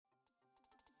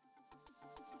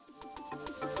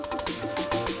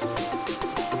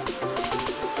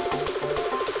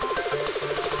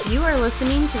are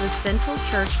listening to the Central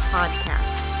Church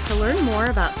podcast. To learn more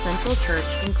about Central Church,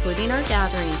 including our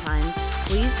gathering times,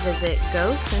 please visit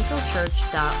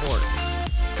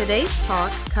gocentralchurch.org. Today's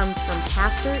talk comes from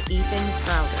Pastor Ethan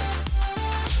Crowder.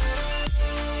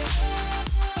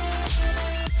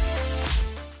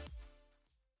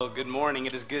 Well, good morning.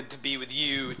 It is good to be with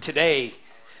you today.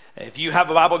 If you have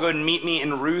a Bible, go ahead and meet me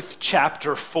in Ruth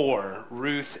chapter 4.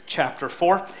 Ruth chapter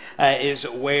 4 is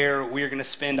where we're going to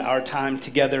spend our time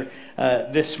together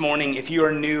this morning. If you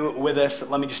are new with us,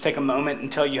 let me just take a moment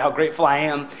and tell you how grateful I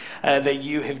am that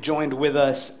you have joined with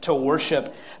us to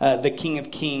worship the King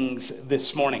of Kings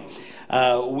this morning.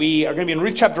 We are going to be in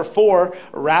Ruth chapter 4,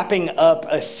 wrapping up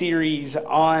a series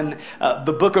on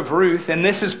the book of Ruth, and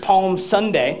this is Palm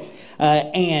Sunday,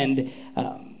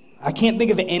 I can't think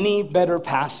of any better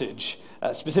passage,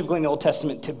 specifically in the Old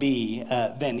Testament, to be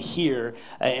than here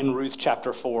in Ruth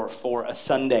chapter 4 for a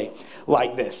Sunday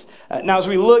like this. Now, as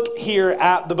we look here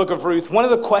at the book of Ruth, one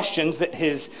of the questions that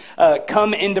has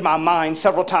come into my mind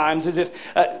several times is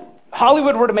if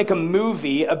Hollywood were to make a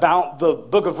movie about the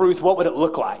book of Ruth, what would it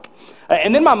look like?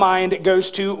 And then my mind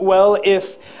goes to, well,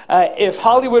 if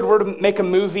Hollywood were to make a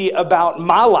movie about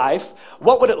my life,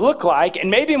 what would it look like?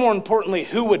 And maybe more importantly,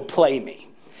 who would play me?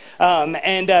 So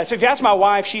if you ask my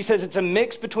wife, she says it's a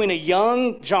mix between a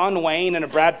young John Wayne and a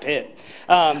Brad Pitt.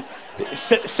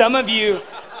 Some of you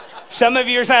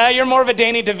are saying, you're more of a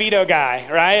Danny DeVito guy,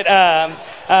 right?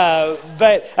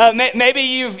 But maybe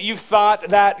you've thought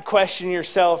that question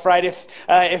yourself, right?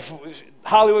 If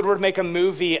Hollywood were to make a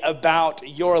movie about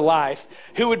your life,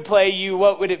 who would play you?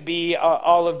 What would it be?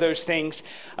 All of those things.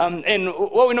 And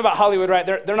what we know about Hollywood, right?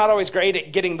 They're not always great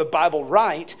at getting the Bible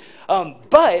right.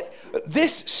 But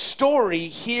this story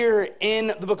here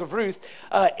in the book of Ruth,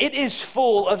 it is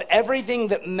full of everything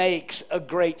that makes a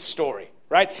great story.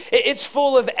 Right? It's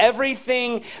full of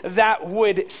everything that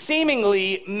would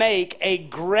seemingly make a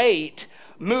great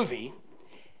movie.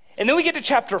 And then we get to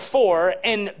chapter 4,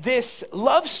 and this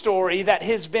love story that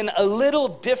has been a little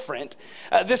different,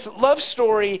 this love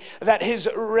story that has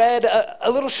read a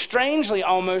little strangely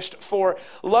almost for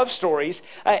love stories,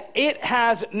 it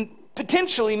has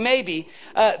potentially maybe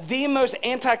the most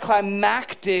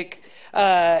anticlimactic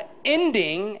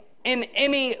ending in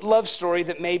any love story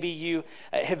that maybe you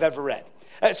have ever read.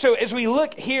 So as we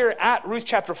look here at Ruth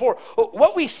chapter 4,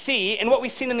 what we see and what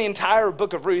we've seen in the entire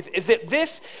book of Ruth is that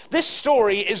this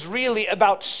story is really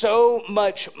about so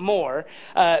much more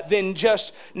than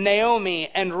just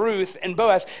Naomi and Ruth and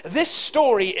Boaz. This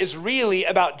story is really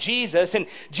about Jesus, and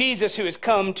Jesus who has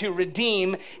come to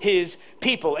redeem his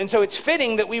people. And so it's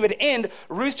fitting that we would end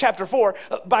Ruth chapter 4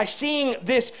 by seeing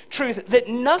this truth that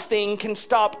nothing can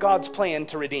stop God's plan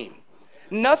to redeem.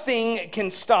 Nothing can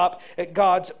stop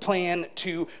God's plan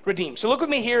to redeem. So look with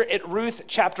me here at Ruth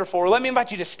chapter 4. Let me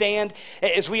invite you to stand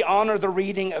as we honor the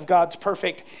reading of God's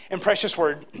perfect and precious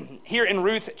word. Here in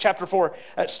Ruth chapter 4,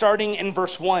 starting in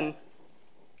verse 1,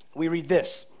 we read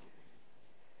this.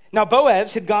 Now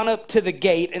Boaz had gone up to the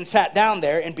gate and sat down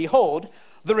there, and behold,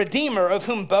 the Redeemer of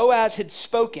whom Boaz had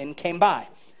spoken came by.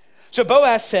 So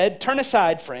Boaz said, "Turn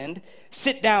aside, friend,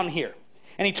 sit down here."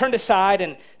 And he turned aside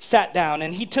and sat down,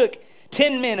 and he took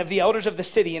 10 men of the elders of the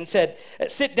city and said,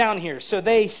 "Sit down here." So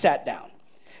they sat down.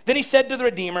 Then he said to the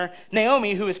Redeemer,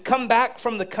 "Naomi, who has come back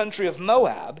from the country of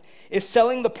Moab, is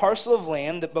selling the parcel of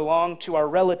land that belonged to our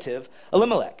relative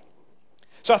Elimelech.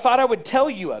 So I thought I would tell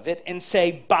you of it and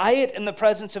say, buy it in the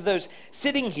presence of those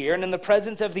sitting here and in the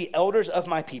presence of the elders of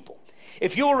my people.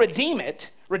 If you will redeem it,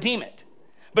 redeem it.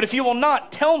 But if you will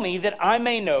not, tell me that I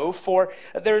may know, for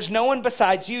there is no one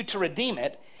besides you to redeem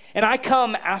it, and I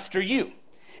come after you."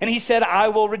 And he said, "I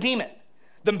will redeem it."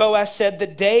 Then Boaz said, "The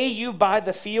day you buy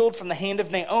the field from the hand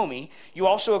of Naomi, you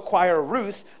also acquire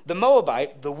Ruth, the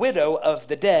Moabite, the widow of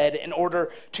the dead, in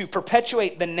order to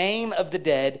perpetuate the name of the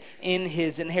dead in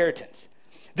his inheritance."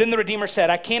 Then the Redeemer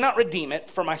said, "I cannot redeem it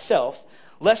for myself,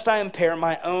 lest I impair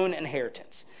my own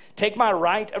inheritance. Take my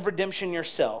right of redemption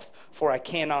yourself, for I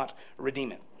cannot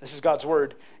redeem it." This is God's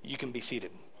word. You can be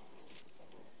seated.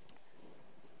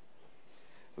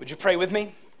 Would you pray with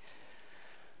me?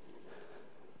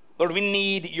 Lord, we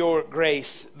need your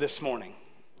grace this morning.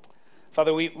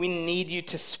 Father, we need you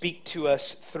to speak to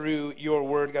us through your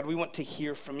word. God, we want to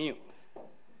hear from you.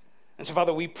 And so,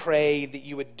 Father, we pray that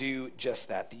you would do just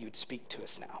that you would speak to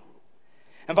us now.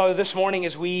 And Father, this morning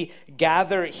as we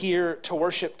gather here to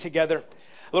worship together,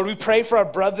 Lord, we pray for our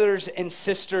brothers and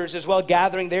sisters as well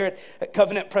gathering there at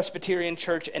Covenant Presbyterian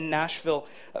Church in Nashville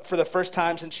for the first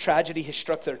time since tragedy has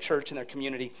struck their church and their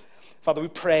community. Father, we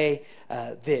pray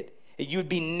that you would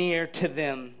be near to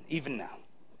them even now.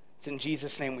 It's in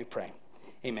Jesus' name we pray.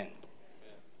 Amen.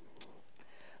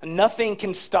 Nothing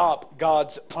can stop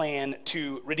God's plan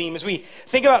to redeem. As we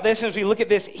think about this, and as we look at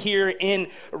this here in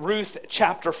Ruth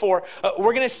chapter 4,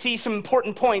 we're going to see some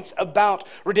important points about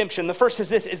redemption. The first is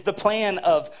this, is the plan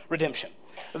of redemption.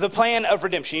 The plan of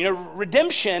redemption. You know,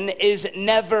 redemption is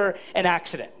never an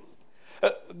accident.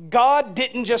 God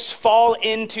didn't just fall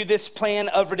into this plan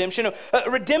of redemption.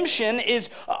 Redemption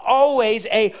is always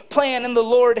a plan, and the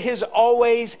Lord has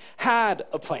always had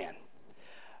a plan.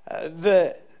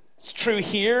 It's true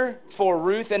here for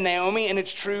Ruth and Naomi, and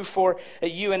it's true for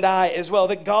you and I as well,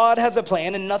 that God has a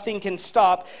plan and nothing can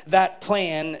stop that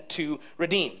plan to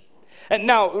redeem. And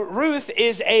now, Ruth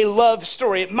is a love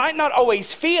story. It might not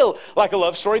always feel like a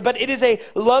love story, but it is a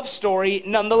love story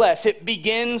nonetheless. It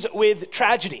begins with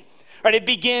tragedy. Right, it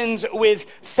begins with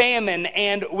famine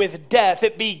and with death.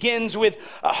 It begins with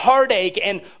heartache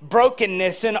and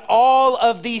brokenness and all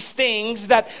of these things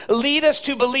that lead us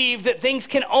to believe that things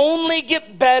can only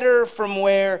get better from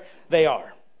where they are.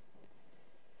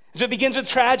 So it begins with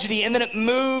tragedy, and then it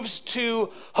moves to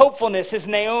hopefulness as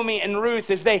Naomi and Ruth,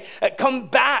 as they come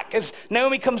back, as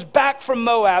Naomi comes back from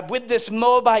Moab with this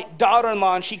Moabite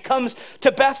daughter-in-law, and she comes to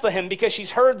Bethlehem because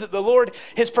she's heard that the Lord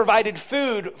has provided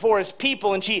food for his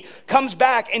people, and she comes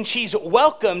back and she's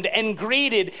welcomed and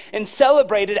greeted and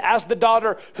celebrated as the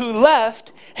daughter who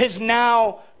left has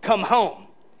now come home.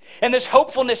 And this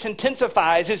hopefulness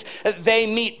intensifies as they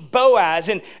meet Boaz,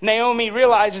 and Naomi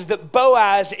realizes that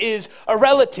Boaz is a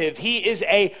relative. He is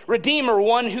a redeemer,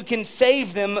 one who can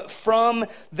save them from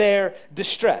their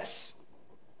distress.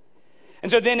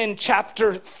 And so then in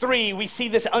chapter 3, we see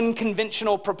this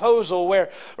unconventional proposal where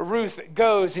Ruth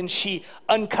goes and she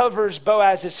uncovers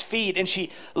Boaz's feet and she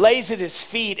lays at his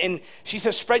feet and she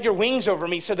says, "Spread your wings over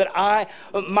me so that I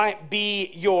might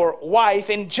be your wife."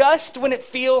 And just when it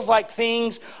feels like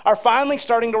things are finally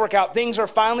starting to work out, things are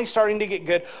finally starting to get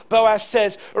good, Boaz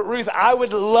says, "Ruth, I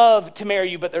would love to marry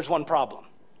you, but there's one problem.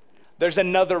 There's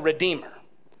another redeemer."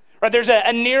 Right, there's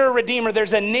a nearer redeemer,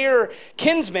 there's a nearer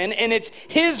kinsman, and it's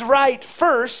his right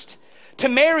first to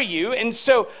marry you. And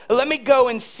so let me go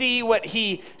and see what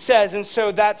he says. And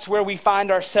so that's where we find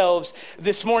ourselves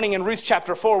this morning in Ruth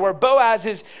chapter 4, where Boaz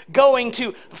is going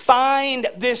to find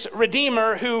this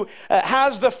redeemer who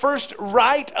has the first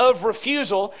right of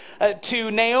refusal to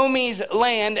Naomi's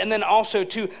land and then also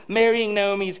to marrying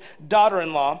Naomi's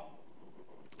daughter-in-law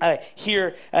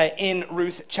here in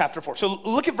Ruth chapter 4. So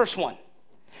look at verse 1.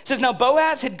 It says, "Now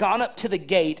Boaz had gone up to the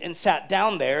gate and sat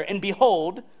down there, and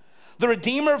behold, the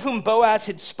redeemer of whom Boaz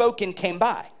had spoken came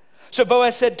by. So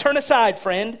Boaz said, 'Turn aside,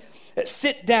 friend,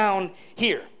 sit down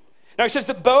here.'" Now it says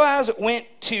that Boaz went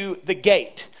to the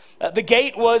gate. The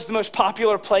gate was the most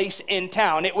popular place in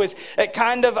town. It was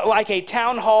kind of like a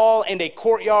town hall and a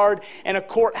courtyard and a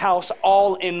courthouse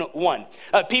all in one.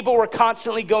 People were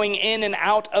constantly going in and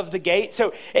out of the gate.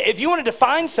 So if you wanted to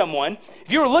find someone,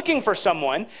 if you were looking for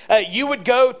someone, you would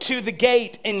go to the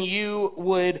gate and you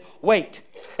would wait.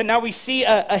 And now we see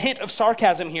a hint of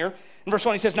sarcasm here. In verse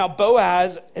 1, he says, "Now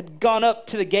Boaz had gone up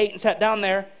to the gate and sat down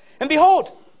there, and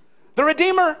behold, the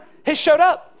Redeemer has showed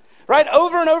up." Right?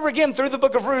 Over and over again through the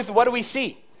book of Ruth, what do we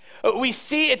see? We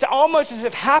see it's almost as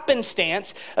if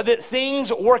happenstance that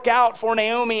things work out for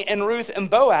Naomi and Ruth and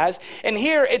Boaz. And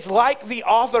here it's like the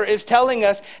author is telling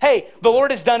us, hey, the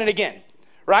Lord has done it again,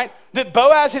 right? That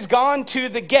Boaz has gone to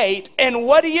the gate, and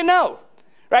what do you know?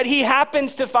 Right? He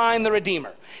happens to find the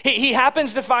Redeemer. He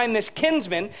happens to find this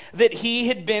kinsman that he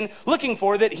had been looking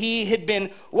for, that he had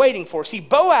been waiting for. See,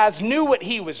 Boaz knew what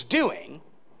he was doing,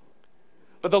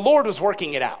 but the Lord was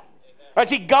working it out. Right,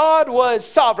 see, God was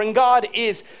sovereign, God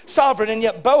is sovereign, and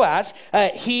yet Boaz,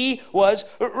 he was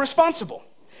responsible.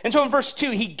 And so in verse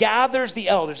 2, he gathers the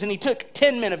elders, and he took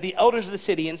 10 men of the elders of the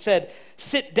city and said,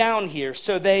 "Sit down here."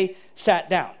 So they sat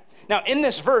down. Now in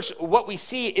this verse, what we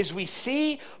see is we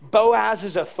see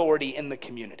Boaz's authority in the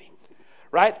community,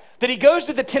 right? That he goes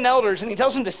to the 10 elders and he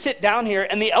tells them to sit down here,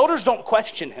 and the elders don't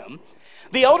question him.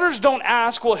 The elders don't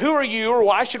ask, well, who are you, or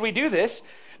why should we do this?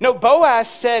 No, Boaz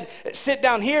said, "Sit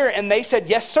down here," and they said,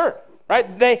 "Yes, sir."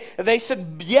 Right? They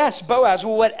said, "Yes, Boaz,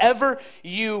 whatever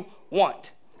you want."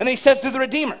 And then he says to the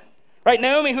Redeemer, right?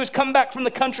 Naomi, who has come back from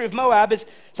the country of Moab, is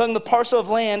selling the parcel of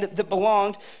land that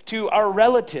belonged to our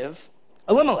relative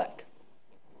Elimelech.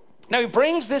 Now he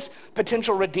brings this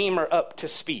potential Redeemer up to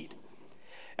speed.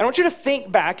 And I want you to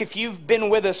think back, if you've been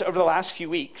with us over the last few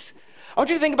weeks, I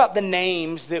want you to think about the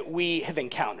names that we have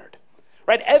encountered,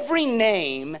 right? Every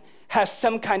name has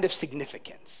some kind of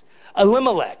significance.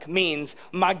 Elimelech means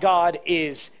my God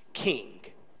is king.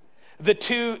 The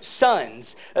two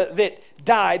sons that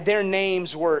died, their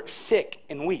names were sick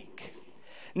and weak.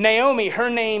 Naomi, her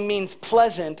name means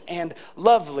pleasant and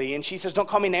lovely. And she says, don't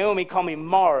call me Naomi, call me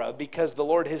Mara, because the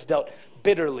Lord has dealt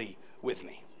bitterly with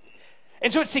me.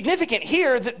 And so it's significant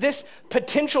here that this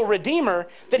potential redeemer,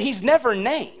 that he's never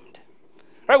named.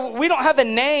 Right? We don't have a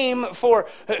name for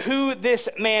who this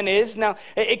man is. Now,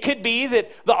 it could be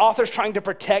that the author's trying to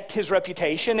protect his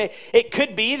reputation. It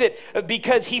could be that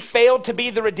because he failed to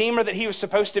be the redeemer that he was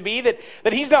supposed to be, that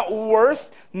he's not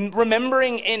worth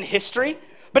remembering in history.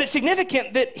 But it's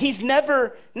significant that he's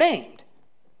never named.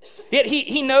 Yet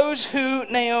he knows who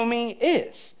Naomi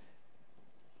is.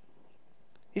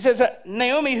 He says that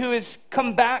Naomi, who has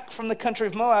come back from the country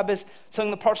of Moab, is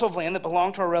selling the parcel of land that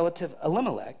belonged to her relative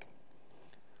Elimelech.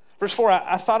 Verse 4,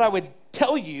 I thought I would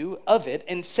tell you of it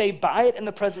and say, buy it in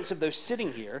the presence of those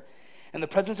sitting here, in the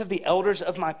presence of the elders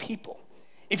of my people.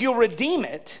 If you'll redeem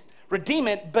it,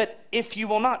 but if you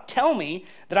will not tell me,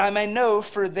 that I may know,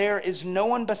 for there is no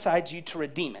one besides you to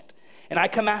redeem it. And I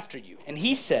come after you. And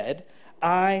he said,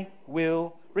 I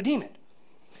will redeem it.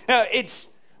 Now, it's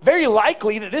very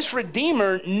likely that this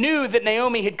redeemer knew that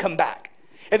Naomi had come back.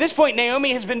 At this point,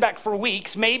 Naomi has been back for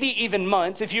weeks, maybe even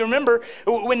months. If you remember,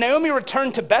 when Naomi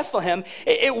returned to Bethlehem,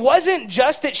 it wasn't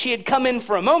just that she had come in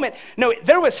for a moment. No,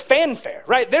 there was fanfare,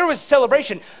 right? There was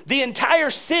celebration. The entire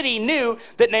city knew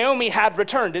that Naomi had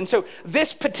returned. And so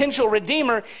this potential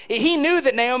redeemer, he knew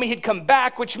that Naomi had come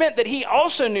back, which meant that he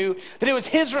also knew that it was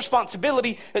his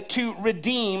responsibility to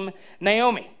redeem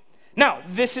Naomi. Now,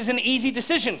 this is an easy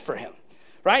decision for him.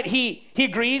 Right? He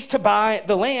agrees to buy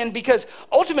the land because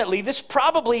ultimately this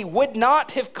probably would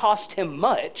not have cost him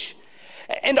much.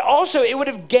 And also it would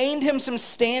have gained him some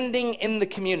standing in the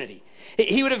community.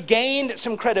 He would have gained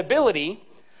some credibility,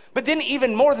 but then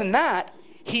even more than that,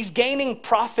 he's gaining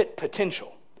profit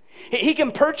potential. He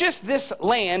can purchase this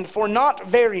land for not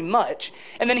very much,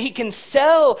 and then he can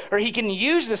sell, or he can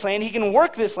use this land, he can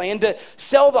work this land to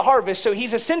sell the harvest. So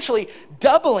he's essentially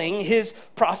doubling his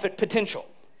profit potential.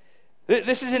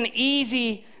 This is an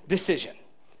easy decision.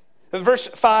 Verse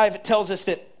 5 tells us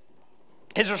that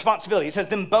his responsibility. It says,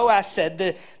 then Boaz said,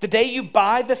 the day you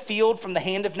buy the field from the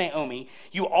hand of Naomi,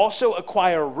 you also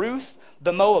acquire Ruth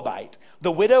the Moabite,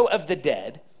 the widow of the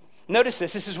dead. Notice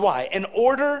this is why. In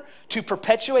order to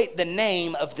perpetuate the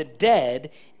name of the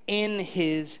dead in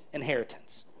his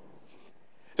inheritance.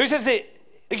 So he says that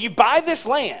if you buy this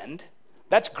land,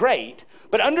 that's great,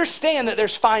 but understand that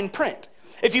there's fine print.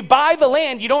 If you buy the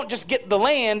land, you don't just get the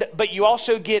land, but you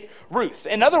also get Ruth.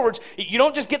 In other words, you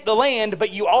don't just get the land,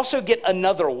 but you also get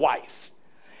another wife.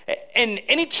 And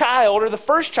any child, or the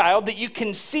first child that you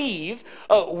conceive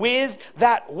with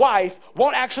that wife,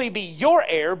 won't actually be your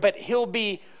heir, but he'll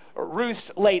be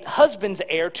Ruth's late husband's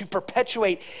heir to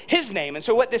perpetuate his name. And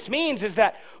so what this means is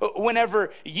that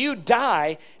whenever you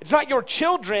die, it's not your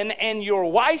children and your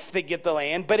wife that get the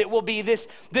land, but it will be this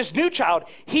new child.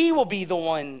 He will be the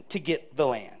one to get the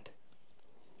land.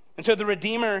 And so the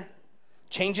Redeemer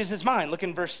changes his mind. Look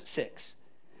in verse 6.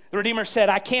 The Redeemer said,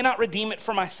 I cannot redeem it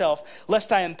for myself,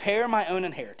 lest I impair my own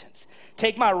inheritance.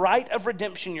 Take my right of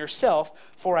redemption yourself,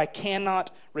 for I cannot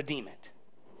redeem it.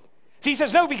 So he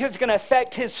says no, because it's going to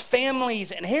affect his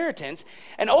family's inheritance,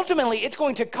 and ultimately it's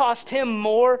going to cost him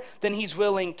more than he's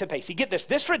willing to pay. See, get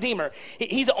this Redeemer,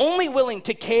 he's only willing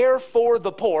to care for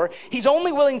the poor, he's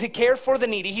only willing to care for the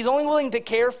needy, he's only willing to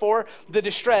care for the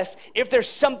distressed if there's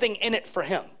something in it for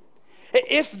him,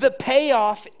 if the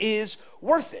payoff is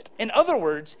worth it. In other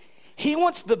words, he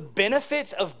wants the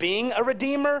benefits of being a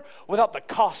redeemer without the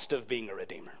cost of being a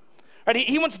redeemer. Right?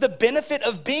 He wants the benefit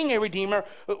of being a redeemer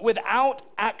without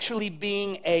actually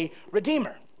being a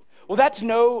redeemer. Well, that's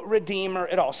no redeemer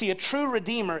at all. See, a true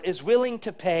redeemer is willing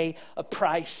to pay a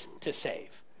price to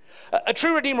save. A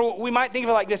true redeemer, we might think of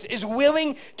it like this, is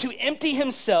willing to empty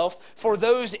himself for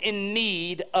those in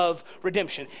need of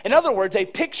redemption. In other words, a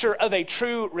picture of a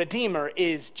true redeemer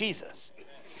is Jesus.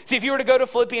 See, if you were to go to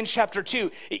Philippians chapter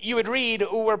 2, you would read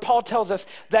where Paul tells us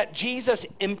that Jesus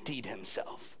emptied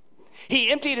himself.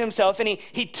 He emptied himself and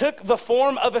he took the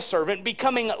form of a servant,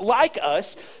 becoming like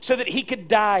us so that he could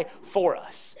die for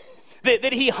us.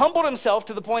 That he humbled himself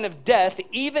to the point of death,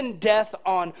 even death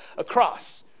on a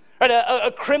cross. Right?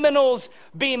 A criminal's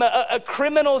beam, a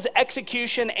criminal's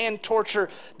execution and torture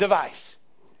device.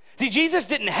 See, Jesus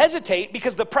didn't hesitate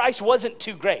because the price wasn't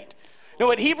too great. No,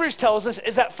 what Hebrews tells us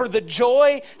is that for the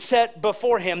joy set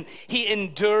before him, he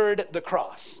endured the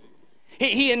cross.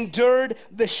 He endured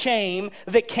the shame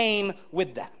that came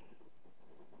with that.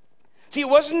 See, it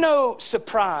was no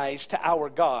surprise to our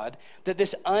God that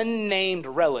this unnamed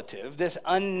relative, this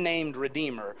unnamed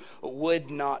redeemer, would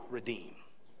not redeem.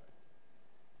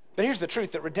 But here's the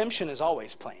truth, that redemption is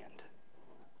always planned.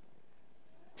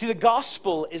 See, the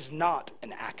gospel is not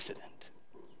an accident.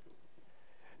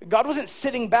 God wasn't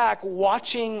sitting back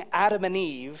watching Adam and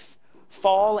Eve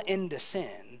fall into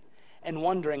sin and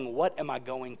wondering, what am I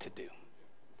going to do?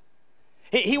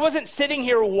 He wasn't sitting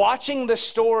here watching the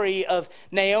story of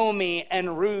Naomi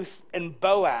and Ruth and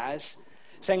Boaz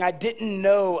saying, I didn't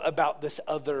know about this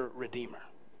other Redeemer.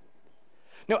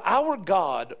 No, our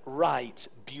God writes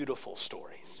beautiful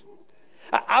stories.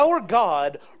 Our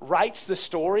God writes the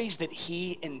stories that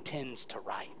he intends to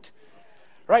write.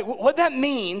 Right? What that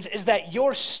means is that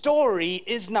your story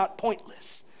is not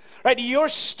pointless. Right? Your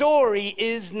story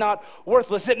is not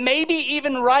worthless. That maybe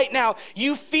even right now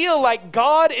you feel like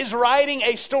God is writing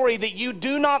a story that you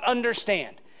do not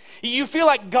understand. You feel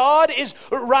like God is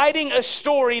writing a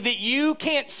story that you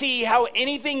can't see how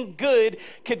anything good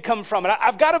could come from it.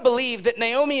 I've got to believe that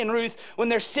Naomi and Ruth, when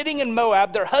they're sitting in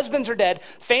Moab, their husbands are dead,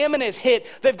 famine is hit,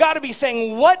 they've got to be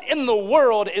saying, what in the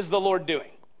world is the Lord doing?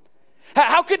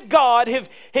 How could God have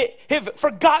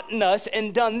forgotten us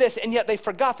and done this? And yet they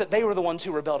forgot that they were the ones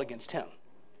who rebelled against him.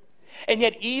 And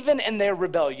yet even in their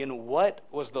rebellion, what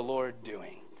was the Lord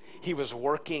doing? He was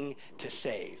working to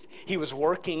save. He was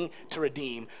working to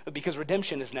redeem, because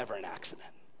redemption is never an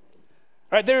accident.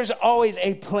 Right? There's always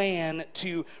a plan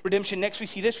to redemption. Next we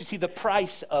see this, we see the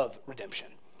price of redemption.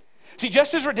 See,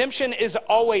 just as redemption is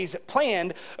always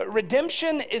planned,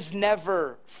 redemption is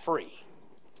never free.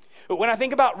 When I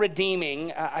think about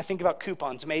redeeming, I think about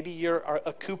coupons. Maybe you're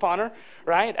a couponer,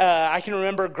 right? I can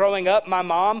remember growing up, my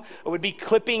mom would be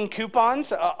clipping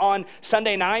coupons on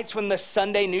Sunday nights when the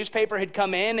Sunday newspaper had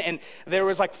come in, and there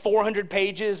was like 400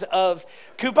 pages of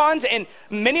coupons, and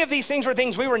many of these things were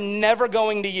things we were never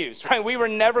going to use, right? We were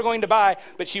never going to buy,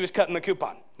 but she was cutting the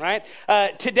coupon. Right?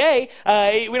 Today,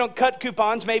 we don't cut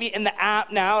coupons, maybe in the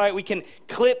app now, right? We can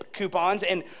clip coupons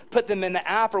and put them in the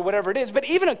app or whatever it is. But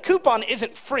even a coupon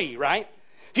isn't free, right?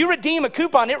 If you redeem a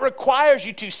coupon, it requires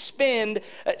you to spend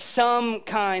some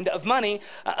kind of money,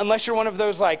 unless you're one of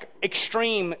those like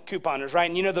extreme couponers, right?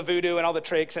 And you know the voodoo and all the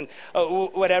tricks and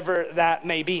whatever that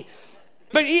may be.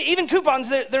 But even coupons,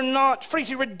 they're not free.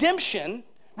 See, redeeming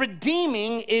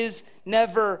is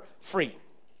never free.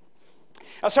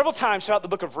 Now, several times throughout the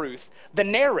book of Ruth, the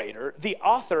narrator, the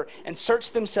author,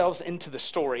 inserts themselves into the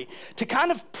story to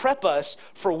kind of prep us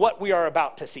for what we are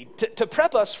about to see, to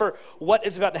prep us for what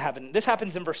is about to happen. This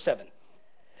happens in verse 7.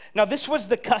 Now, this was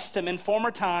the custom in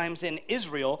former times in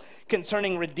Israel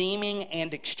concerning redeeming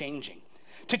and exchanging.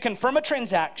 To confirm a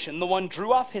transaction, the one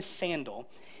drew off his sandal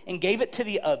and gave it to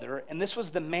the other, and this was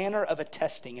the manner of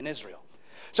attesting in Israel.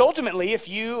 So ultimately, if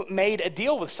you made a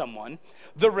deal with someone,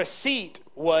 the receipt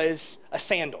was a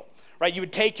sandal, right? You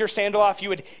would take your sandal off, you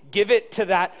would give it to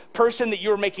that person that you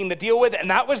were making the deal with, and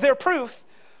that was their proof,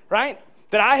 right?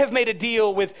 That I have made a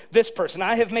deal with this person.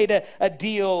 I have made a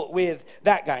deal with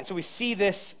that guy. And so we see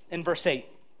this in verse 8.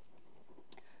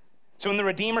 So when the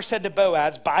Redeemer said to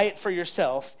Boaz, buy it for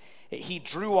yourself, he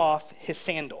drew off his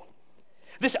sandal.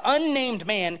 This unnamed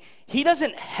man, he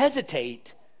doesn't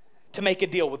hesitate to make a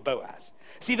deal with Boaz.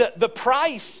 See, the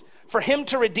price for him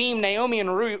to redeem Naomi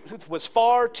and Ruth was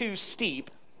far too steep,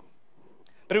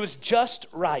 but it was just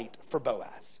right for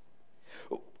Boaz.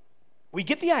 We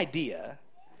get the idea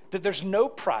that there's no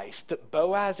price that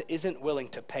Boaz isn't willing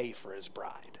to pay for his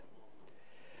bride.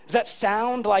 Does that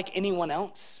sound like anyone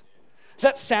else? Does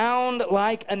that sound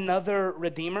like another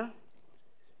redeemer?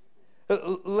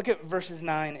 Look at verses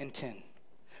 9 and 10.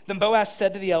 Then Boaz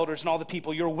said to the elders and all the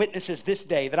people, you're witnesses this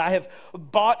day that I have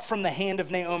bought from the hand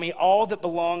of Naomi all that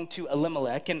belonged to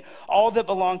Elimelech and all that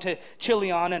belonged to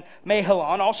Chilion and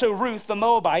Mahlon. Also Ruth, the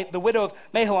Moabite, the widow of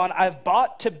Mahlon, I have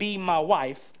bought to be my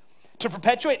wife, to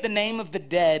perpetuate the name of the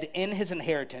dead in his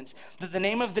inheritance, that the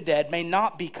name of the dead may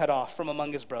not be cut off from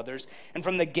among his brothers and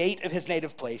from the gate of his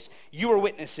native place. You are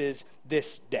witnesses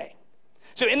this day.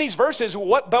 So in these verses,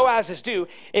 what Boaz is do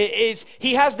is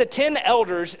he has the 10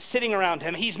 elders sitting around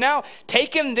him. He's now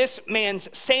taken this man's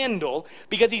sandal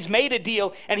because he's made a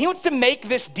deal, and he wants to make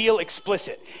this deal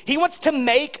explicit. He wants to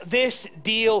make this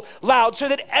deal loud so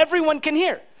that everyone can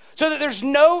hear. So that there's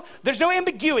no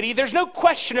ambiguity, there's no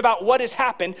question about what has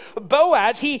happened.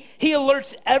 Boaz, he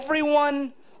alerts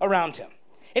everyone around him.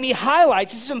 And he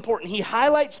highlights, this is important, he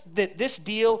highlights that this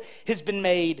deal has been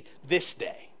made this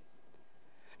day.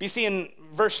 You see in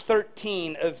verse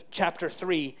 13 of chapter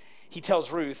 3, he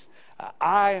tells Ruth,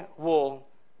 I will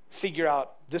figure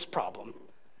out this problem.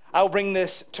 I'll bring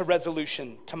this to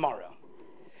resolution tomorrow.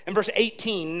 In verse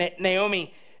 18,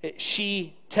 Naomi,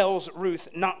 she tells Ruth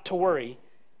not to worry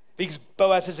because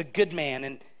Boaz is a good man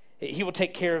and he will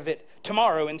take care of it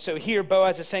tomorrow. And so here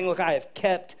Boaz is saying, look, I have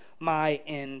kept my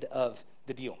end of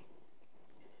the deal.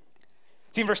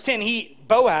 See, in verse 10,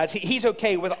 Boaz, he's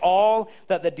okay with all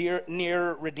that the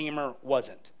near Redeemer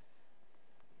wasn't.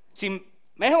 See,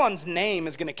 Mahlon's name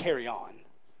is going to carry on.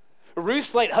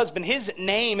 Ruth's late husband, his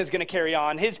name is going to carry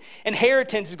on. His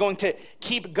inheritance is going to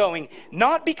keep going,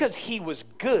 not because he was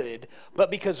good, but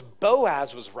because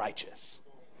Boaz was righteous.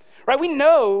 Right? We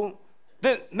know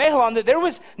that Mahlon, that there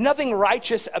was nothing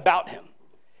righteous about him.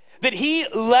 That he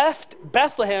left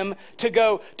Bethlehem to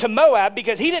go to Moab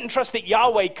because he didn't trust that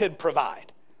Yahweh could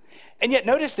provide. And yet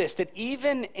notice this, that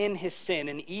even in his sin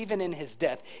and even in his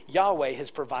death, Yahweh has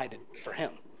provided for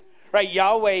him. Right?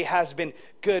 Yahweh has been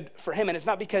good for him. And it's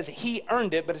not because he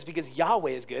earned it, but it's because Yahweh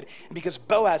is good and because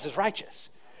Boaz is righteous.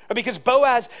 Or because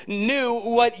Boaz knew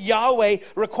what Yahweh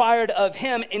required of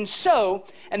him. And so,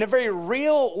 in a very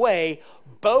real way,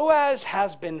 Boaz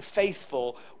has been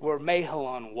faithful where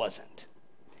Mahlon wasn't.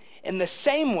 In the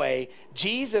same way,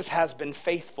 Jesus has been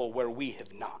faithful where we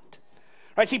have not.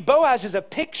 Right? See, Boaz is a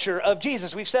picture of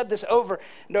Jesus. We've said this over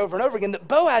and over and over again, that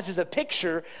Boaz is a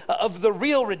picture of the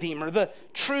real Redeemer, the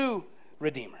true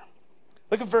Redeemer.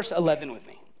 Look at verse 11 with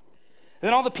me.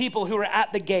 Then all the people who were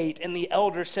at the gate and the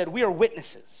elders said, "We are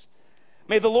witnesses.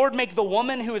 May the Lord make the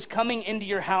woman who is coming into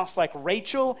your house like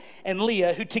Rachel and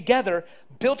Leah, who together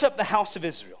built up the house of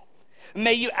Israel.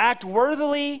 May you act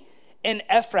worthily in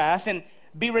Ephrath and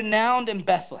be renowned in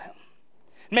Bethlehem.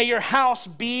 May your house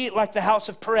be like the house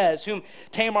of Perez, whom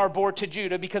Tamar bore to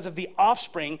Judah, because of the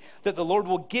offspring that the Lord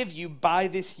will give you by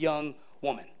this young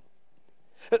woman."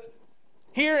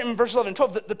 Here in verses 11 and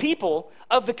 12, the people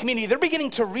of the community, they're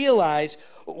beginning to realize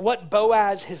what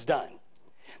Boaz has done.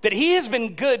 That he has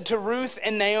been good to Ruth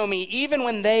and Naomi, even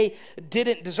when they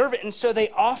didn't deserve it, and so they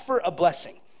offer a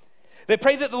blessing. They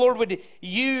pray that the Lord would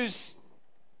use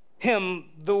him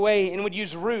the way, and would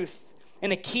use Ruth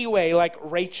in a key way like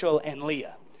Rachel and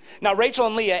Leah. Now, Rachel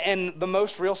and Leah, in the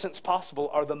most real sense possible,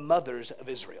 are the mothers of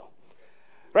Israel.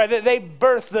 Right? They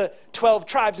birthed the 12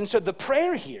 tribes. And so the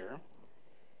prayer here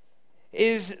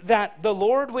is that the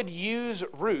Lord would use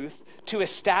Ruth to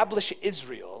establish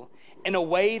Israel in a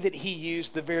way that he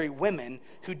used the very women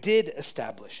who did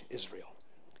establish Israel.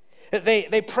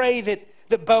 They pray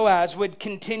that Boaz would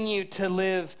continue to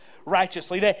live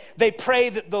righteously. They pray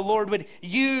that the Lord would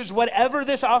use whoever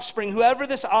this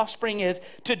offspring is,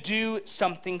 to do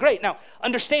something great. Now,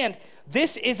 understand,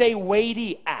 this is a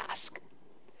weighty ask.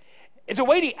 It's a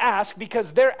weighty ask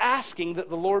because they're asking that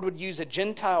the Lord would use a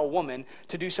Gentile woman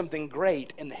to do something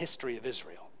great in the history of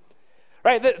Israel.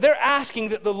 Right? They're asking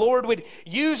that the Lord would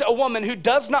use a woman who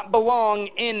does not belong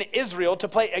in Israel to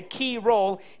play a key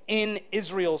role in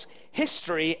Israel's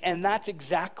history, and that's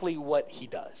exactly what he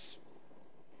does.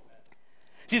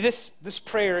 See, this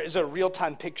prayer is a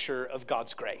real-time picture of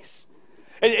God's grace.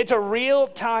 It's a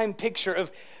real-time picture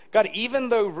of, God, even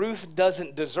though Ruth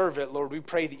doesn't deserve it, Lord, we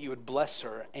pray that you would bless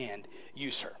her and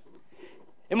use her.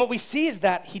 And what we see is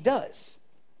that he does.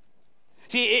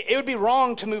 See, it would be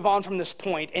wrong to move on from this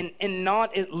point and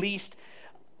not at least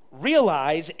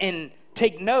realize and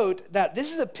take note that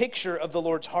this is a picture of the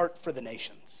Lord's heart for the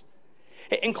nations.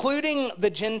 Including the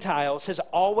Gentiles has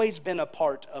always been a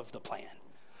part of the plan.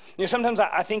 You know, sometimes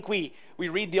I think we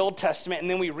read the Old Testament and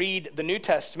then we read the New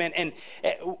Testament, and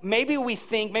maybe we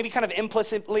think, maybe kind of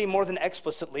implicitly more than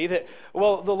explicitly, that,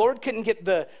 well, the Lord couldn't get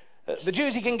the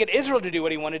Jews, he couldn't get Israel to do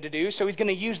what he wanted to do, so he's going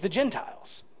to use the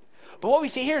Gentiles. But what we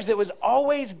see here is that it was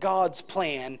always God's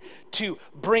plan to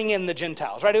bring in the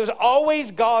Gentiles, right? It was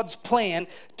always God's plan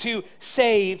to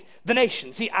save the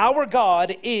nation. See, our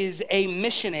God is a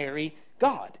missionary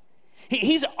God.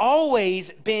 He's always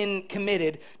been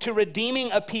committed to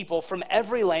redeeming a people from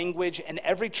every language and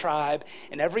every tribe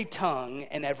and every tongue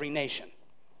and every nation.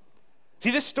 See,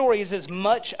 this story is as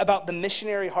much about the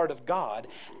missionary heart of God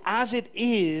as it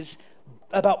is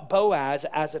about Boaz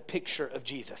as a picture of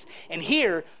Jesus. And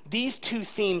here, these two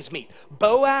themes meet.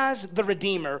 Boaz, the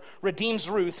Redeemer, redeems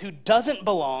Ruth, who doesn't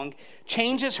belong,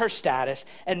 changes her status,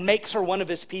 and makes her one of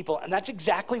his people. And that's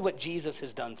exactly what Jesus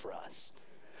has done for us.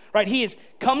 Right? He has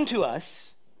come to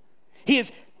us. He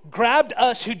has grabbed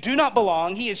us who do not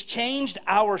belong. He has changed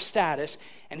our status,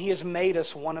 and he has made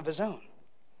us one of his own.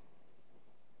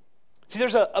 See,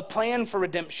 there's a plan for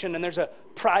redemption, and there's a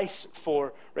price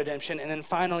for redemption. And then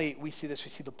finally, we see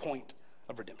the point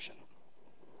of redemption.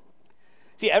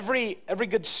 See, every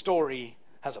good story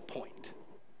has a point.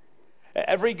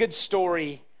 Every good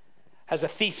story has a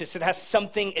thesis. It has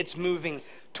something it's moving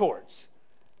towards.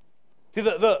 See,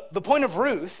 the point of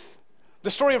Ruth,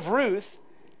 the story of Ruth,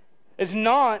 is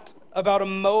not about a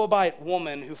Moabite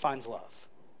woman who finds love.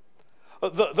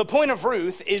 The point of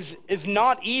Ruth is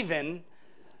not even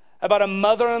about a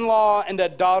mother-in-law and a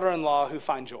daughter-in-law who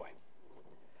find joy.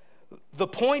 The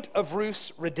point of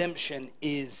Ruth's redemption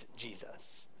is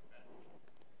Jesus.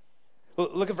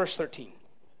 Look at verse 13.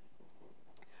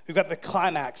 We've got the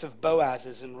climax of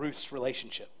Boaz's and Ruth's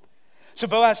relationship. So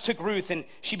Boaz took Ruth, and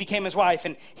she became his wife,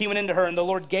 and he went into her, and the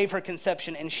Lord gave her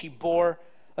conception, and she bore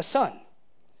a son.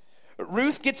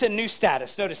 Ruth gets a new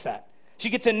status. Notice that. She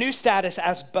gets a new status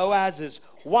as Boaz's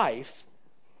wife,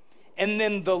 and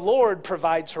then the Lord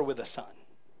provides her with a son.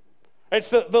 It's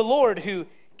the Lord who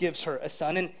gives her a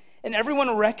son, and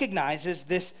everyone recognizes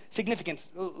this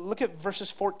significance. Look at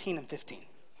verses 14 and 15.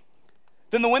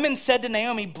 Then the women said to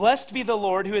Naomi, "Blessed be the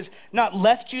Lord who has not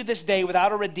left you this day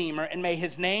without a redeemer, and may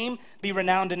his name be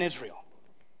renowned in Israel.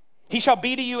 He shall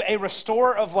be to you a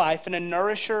restorer of life and a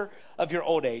nourisher of your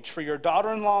old age. For your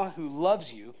daughter-in-law who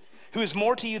loves you, who is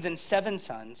more to you than 7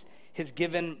 sons, has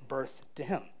given birth to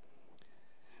him."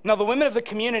 Now the women of the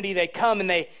community, they come and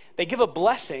they give a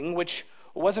blessing, which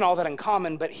wasn't all that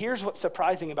uncommon, but here's what's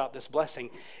surprising about this blessing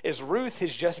is Ruth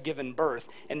has just given birth,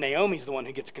 and Naomi's the one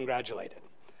who gets congratulated.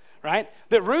 Right?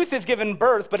 That Ruth has given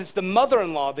birth, but it's the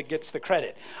mother-in-law that gets the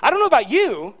credit. I don't know about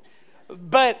you,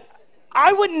 but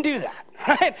I wouldn't do that,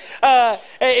 right?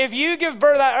 If you give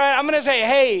birth, right, I'm going to say,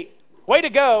 hey, way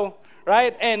to go,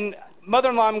 right? And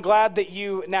mother-in-law, I'm glad that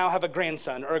you now have a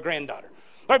grandson or a granddaughter.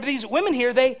 Right? But these women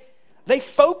here, they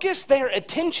focus their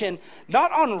attention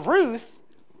not on Ruth,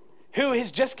 who has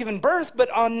just given birth,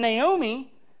 but on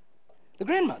Naomi, the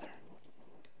grandmother.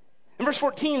 In verse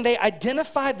 14, they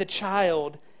identify the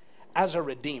child as a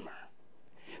redeemer.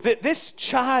 That this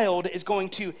child is going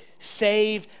to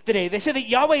save the day. They say that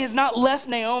Yahweh has not left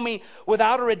Naomi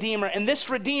without a redeemer, and this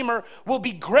redeemer will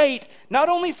be great, not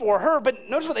only for her, but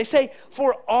notice what they say,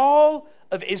 for all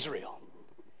of Israel.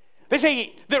 They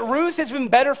say that Ruth has been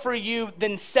better for you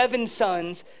than 7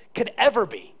 sons could ever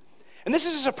be. And this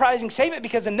is a surprising statement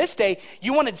because in this day,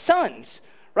 you wanted sons.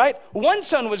 Right? 1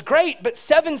 son was great, but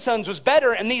 7 sons was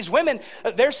better. And these women,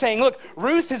 they're saying, look,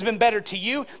 Ruth has been better to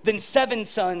you than 7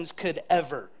 sons could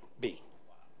ever be.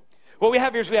 What we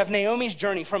have here is we have Naomi's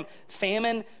journey from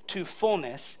famine to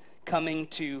fullness coming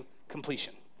to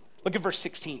completion. Look at verse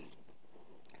 16.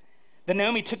 Then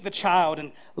Naomi took the child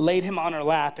and laid him on her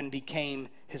lap and became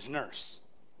his nurse.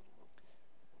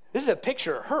 This is a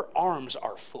picture. Her arms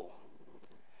are full.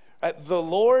 Right? The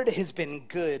Lord has been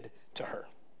good to her.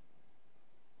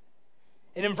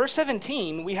 And in verse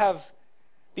 17, we have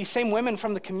these same women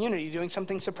from the community doing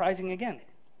something surprising again.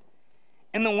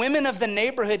 And the women of the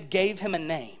neighborhood gave him a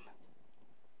name.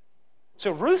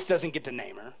 So Ruth doesn't get to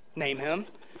name him,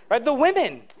 right? The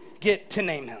women get to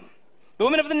name him. The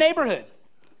women of the neighborhood.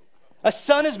 A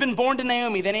son has been born to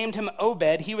Naomi. They named him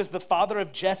Obed. He was the father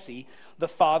of Jesse, the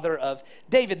father of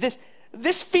David.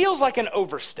 This feels like an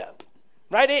overstep.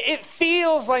 Right? It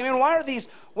feels like, man, why are these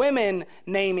women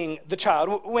naming the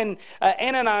child? When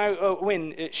Anna and I,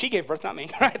 when she gave birth, not me,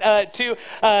 right,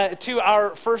 to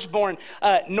our firstborn,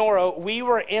 Nora, we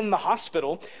were in the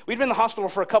hospital. We'd been in the hospital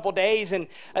for a couple days, and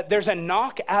there's a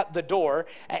knock at the door,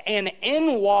 and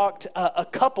in walked a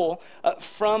couple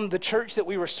from the church that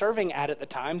we were serving at the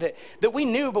time that we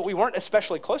knew, but we weren't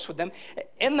especially close with them.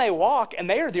 And they walk, and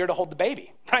they are there to hold the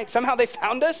baby. Right? Somehow they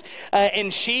found us,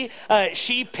 and she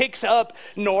picks up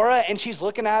Nora, and she's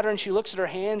looking at her, and she looks at her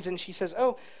hands, and she says,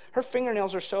 "Oh, her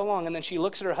fingernails are so long." And then she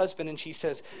looks at her husband, and she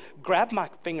says, "Grab my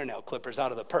fingernail clippers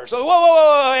out of the purse." Oh,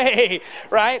 whoa, hey,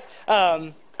 right?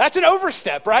 That's an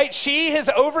overstep, right? She has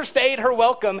overstayed her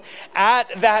welcome at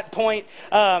that point.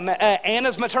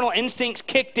 Anna's maternal instincts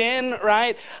kicked in,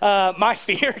 right? My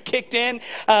fear kicked in,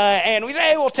 and we said,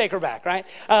 "Hey, we'll take her back," right?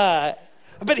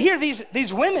 But here,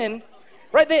 these women.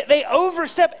 Right, they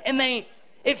overstep, and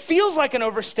it feels like an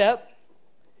overstep,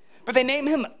 but they name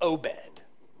him Obed.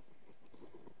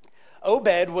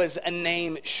 Obed was a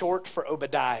name short for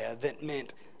Obadiah that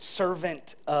meant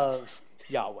servant of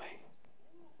Yahweh.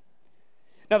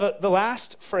 Now, the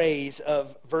last phrase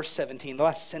of verse 17, the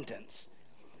last sentence,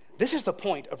 this is the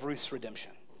point of Ruth's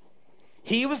redemption.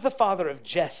 He was the father of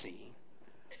Jesse,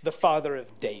 the father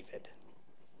of David.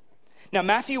 Now,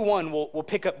 Matthew 1 will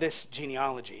pick up this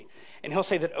genealogy, and he'll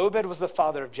say that Obed was the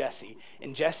father of Jesse,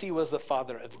 and Jesse was the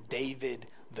father of David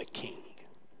the king.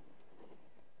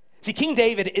 See, King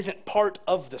David isn't part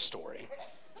of the story,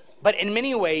 but in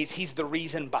many ways, he's the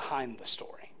reason behind the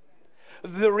story.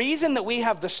 The reason that we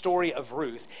have the story of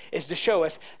Ruth is to show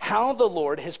us how the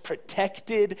Lord has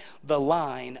protected the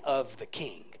line of the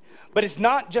king. But it's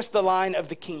not just the line of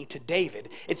the king to David,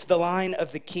 it's the line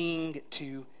of the king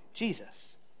to Jesus.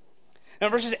 Now,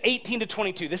 verses 18 to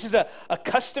 22, this is a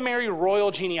customary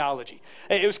royal genealogy.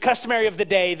 It was customary of the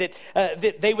day that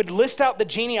they would list out the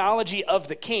genealogy of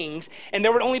the kings, and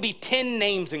there would only be 10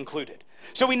 names included.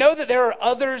 So we know that there are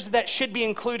others that should be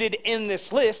included in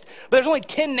this list, but there's only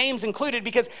 10 names included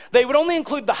because they would only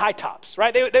include the high tops,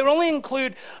 right? They would only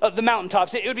include the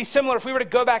mountaintops. It would be similar if we were to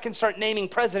go back and start naming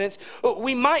presidents.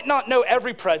 We might not know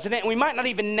every president, and we might not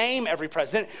even name every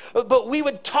president, but we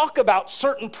would talk about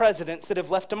certain presidents that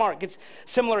have left a mark. It's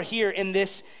similar here in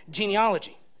this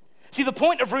genealogy. See, the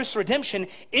point of Ruth's redemption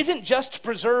isn't just to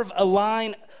preserve a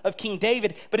line of King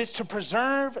David, but it's to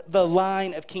preserve the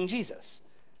line of King Jesus.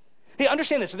 Hey,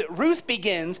 understand this, that Ruth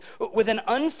begins with an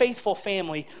unfaithful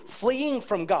family fleeing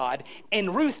from God,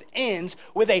 and Ruth ends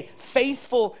with a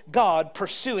faithful God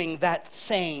pursuing that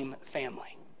same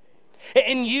family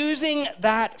and using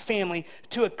that family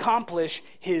to accomplish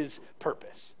his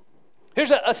purpose.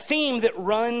 There's a theme that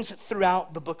runs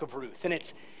throughout the book of Ruth, and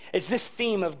it's this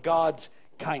theme of God's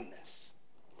kindness,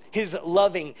 his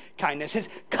loving kindness, his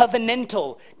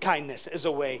covenantal kindness is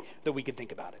a way that we could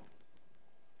think about it.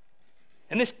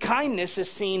 And this kindness is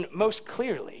seen most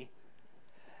clearly,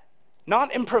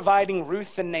 not in providing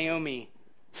Ruth and Naomi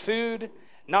food,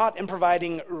 not in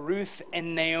providing Ruth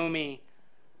and Naomi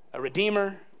a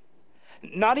redeemer,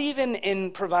 not even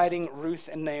in providing Ruth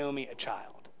and Naomi a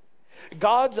child.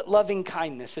 God's loving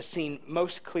kindness is seen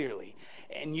most clearly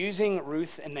in using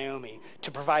Ruth and Naomi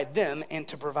to provide them and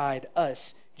to provide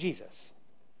us Jesus.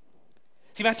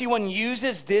 See, Matthew 1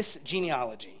 uses this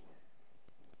genealogy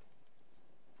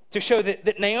to show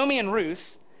that Naomi and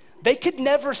Ruth, they could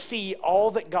never see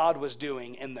all that God was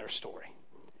doing in their story.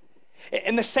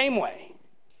 In the same way,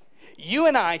 you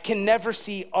and I can never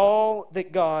see all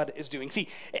that God is doing. See,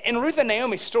 in Ruth and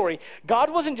Naomi's story,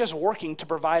 God wasn't just working to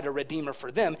provide a redeemer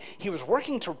for them, he was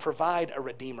working to provide a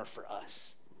redeemer for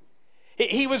us.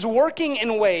 He was working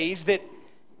in ways that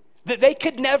they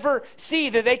could never see,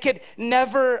 that they could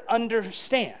never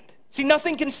understand. See,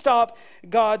 nothing can stop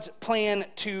God's plan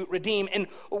to redeem. And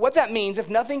what that means, if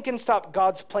nothing can stop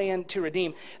God's plan to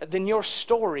redeem, then your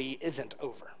story isn't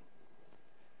over.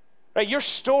 Right? Your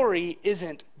story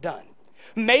isn't done.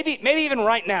 Maybe even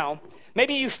right now,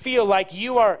 maybe you feel like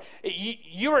you are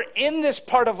in this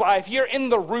part of life, you're in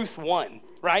the Ruth 1,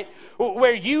 right?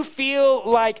 Where you feel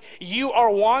like you are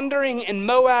wandering in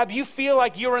Moab, you feel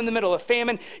like you're in the middle of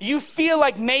famine, you feel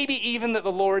like maybe even that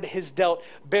the Lord has dealt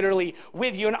bitterly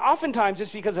with you. And oftentimes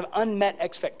it's because of unmet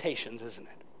expectations, isn't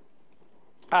it?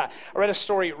 I read a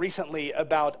story recently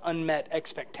about unmet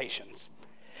expectations.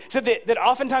 So that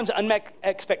oftentimes unmet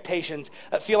expectations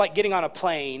feel like getting on a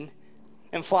plane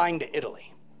and flying to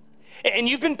Italy. And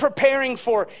you've been preparing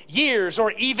for years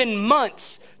or even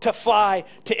months to fly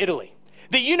to Italy.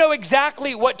 That you know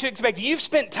exactly what to expect. You've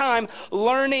spent time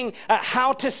learning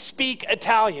how to speak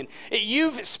Italian.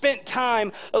 You've spent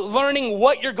time learning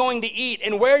what you're going to eat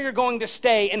and where you're going to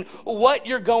stay and what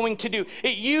you're going to do.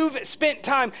 You've spent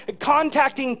time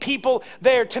contacting people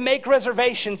there to make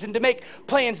reservations and to make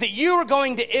plans that you are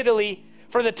going to Italy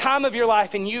for the time of your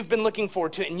life and you've been looking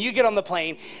forward to it. And you get on the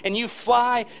plane and you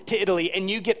fly to Italy and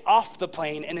you get off the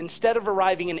plane, and instead of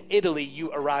arriving in Italy,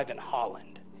 you arrive in Holland.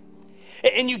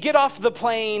 And you get off the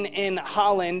plane in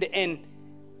Holland, and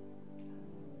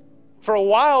for a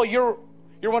while you're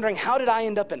wondering, how did I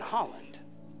end up in Holland?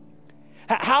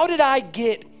 How did I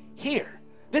get here?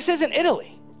 This isn't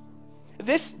Italy.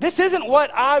 This isn't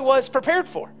what I was prepared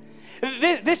for.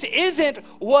 This isn't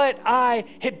what I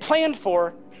had planned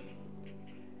for.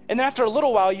 And then after a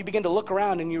little while, you begin to look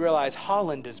around and you realize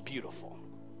Holland is beautiful.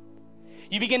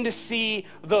 You begin to see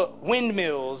the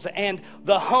windmills and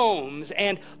the homes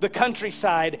and the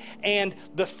countryside and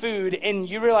the food, and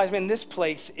you realize, man, this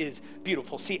place is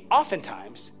beautiful. See,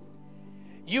 oftentimes,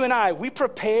 you and I, we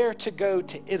prepare to go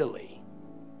to Italy,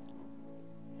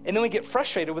 and then we get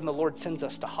frustrated when the Lord sends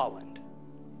us to Holland.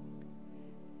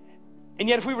 And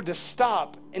yet, if we were to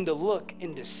stop and to look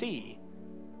and to see,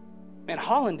 man,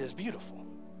 Holland is beautiful.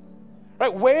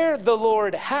 Right? Where the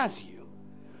Lord has you,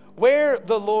 where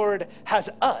the Lord has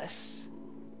us,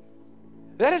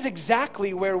 that is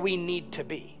exactly where we need to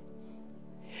be.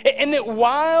 And that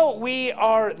while we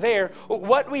are there,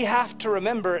 what we have to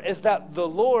remember is that the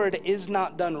Lord is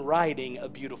not done writing a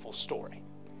beautiful story.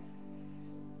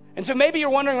 And so maybe you're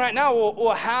wondering right now,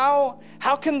 well,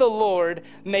 how can the Lord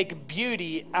make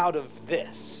beauty out of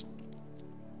this?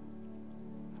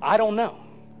 I don't know.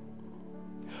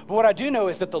 But what I do know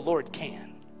is that the Lord can.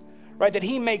 Right, that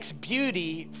he makes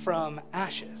beauty from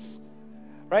ashes,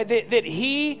 right? That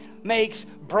he makes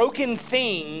broken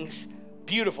things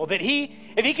beautiful. That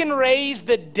if he can raise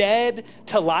the dead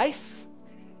to life,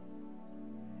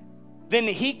 then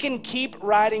he can keep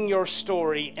writing your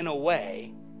story in a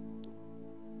way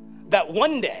that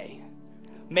one day,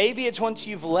 maybe it's once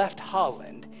you've left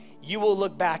Holland, you will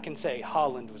look back and say,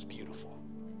 Holland was beautiful.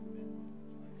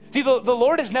 See, the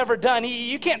Lord is never done.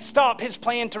 You can't stop his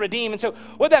plan to redeem. And so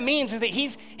what that means is that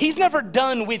he's never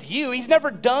done with you. He's never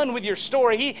done with your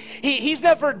story. He's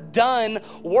never done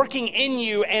working in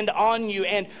you and on you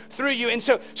and through you. And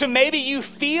so maybe you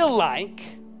feel like,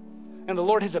 and the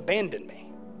Lord has abandoned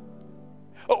me.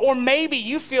 Or maybe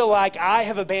you feel like I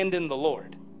have abandoned the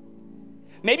Lord.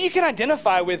 Maybe you can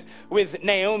identify with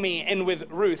Naomi and with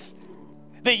Ruth,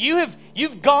 that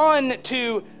you've gone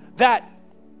to that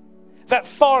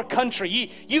far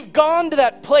country. You've gone to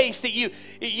that place that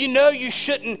you know you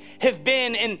shouldn't have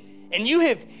been, and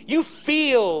you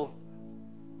feel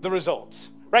the results,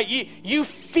 right? You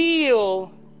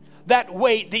feel that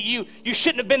weight that you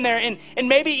shouldn't have been there, and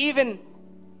maybe even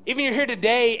you're here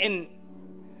today, and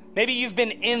maybe you've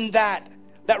been in that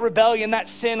rebellion, that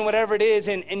sin, whatever it is,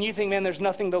 and you think, man, there's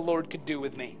nothing the Lord could do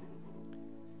with me.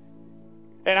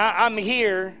 And I'm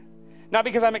here not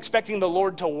because I'm expecting the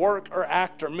Lord to work or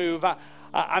act or move.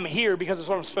 I'm here because it's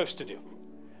what I'm supposed to do.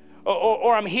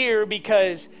 Or I'm here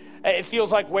because it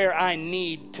feels like where I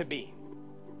need to be.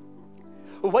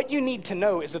 What you need to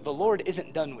know is that the Lord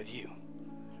isn't done with you.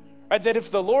 Right? That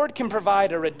if the Lord can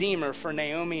provide a redeemer for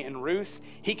Naomi and Ruth,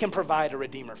 he can provide a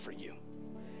redeemer for you.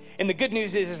 And the good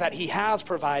news is that he has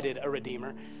provided a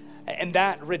redeemer, and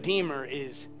that redeemer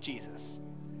is Jesus.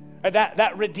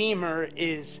 That redeemer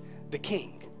is the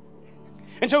King.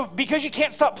 And so because you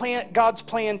can't stop God's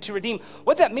plan to redeem,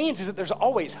 what that means is that there's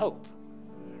always hope.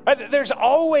 Right? There's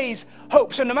always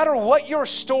hope. So no matter what your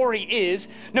story is,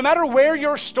 no matter where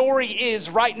your story is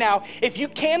right now, if you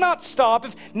cannot stop,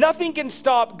 if nothing can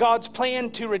stop God's plan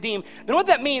to redeem, then what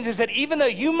that means is that even though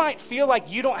you might feel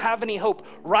like you don't have any hope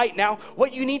right now,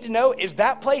 what you need to know is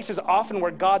that place is often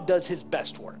where God does his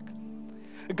best work.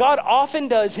 God often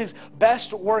does his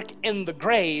best work in the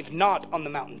grave, not on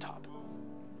the mountaintop.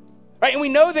 Right? And we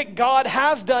know that God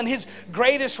has done his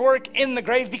greatest work in the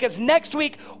grave, because next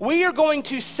week we are going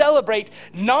to celebrate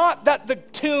not that the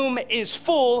tomb is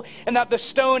full and that the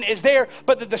stone is there,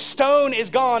 but that the stone is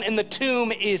gone and the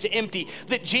tomb is empty,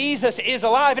 that Jesus is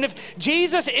alive. And if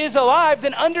Jesus is alive,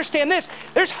 then understand this,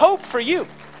 there's hope for you,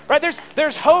 right?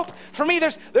 There's hope for me.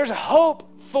 There's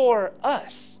hope for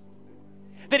us.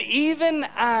 That even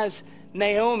as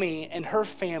Naomi and her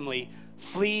family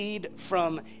fled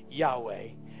from Yahweh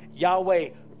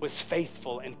was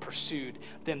faithful and pursued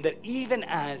them, that even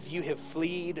as you have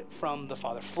fled from the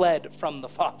Father,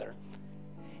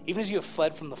 even as you have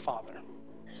fled from the Father,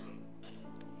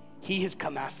 he has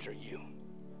come after you.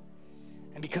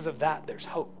 And because of that, there's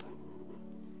hope.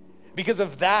 Because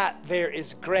of that, there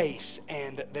is grace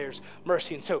and there's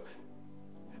mercy. And so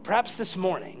perhaps this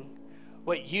morning,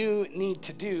 what you need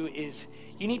to do is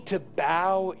you need to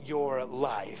bow your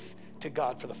life to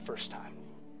God for the first time.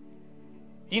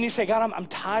 You need to say, God, I'm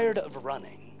tired of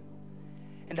running,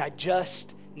 and I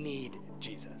just need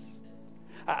Jesus.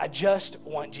 I just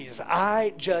want Jesus.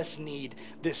 I just need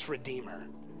this Redeemer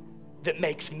that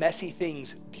makes messy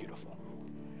things beautiful.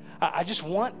 I just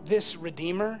want this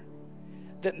Redeemer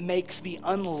that makes the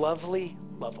unlovely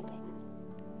lovable.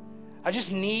 I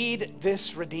just need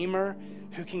this Redeemer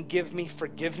who can give me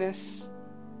forgiveness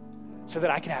so that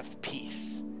I can have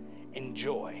peace and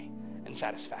joy and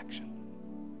satisfaction.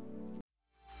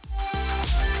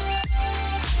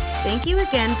 Thank you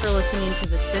again for listening to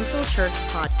the Central Church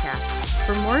podcast.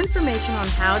 For more information on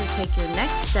how to take your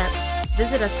next step,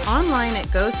 visit us online at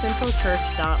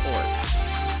gocentralchurch.org.